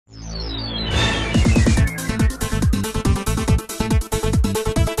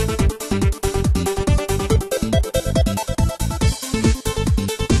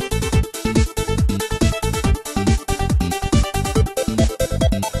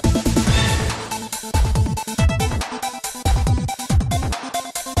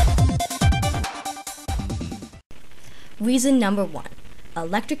Reason number 1.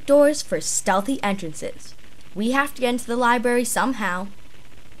 Electric doors for stealthy entrances. We have to get into the library somehow.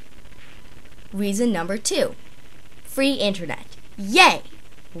 Reason number 2. Free internet. Yay!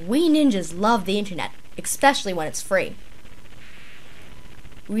 We ninjas love the internet, especially when it's free.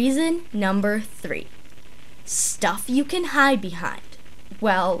 Reason number 3. Stuff you can hide behind.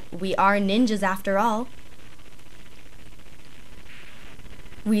 Well, we are ninjas after all.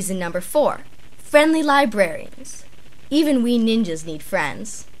 Reason number 4. Friendly librarians. Even we ninjas need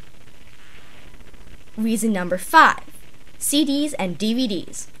friends. Reason number 5. CDs and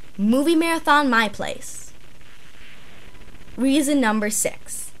DVDs. Movie marathon my place. Reason number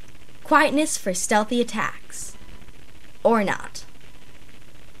 6. Quietness for stealthy attacks. Or not.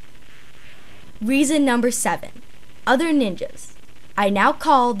 Reason number 7. Other ninjas. I now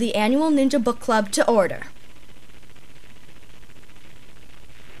call the annual Ninja Book Club to order.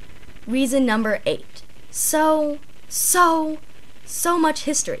 Reason number 8. So much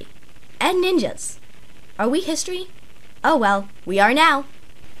history. And ninjas. Are we history? Oh well, we are now.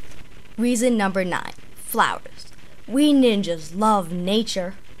 Reason number 9. Flowers. We ninjas love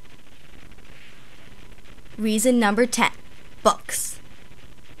nature. Reason number 10. Books.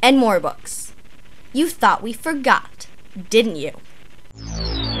 And more books. You thought we forgot, didn't you?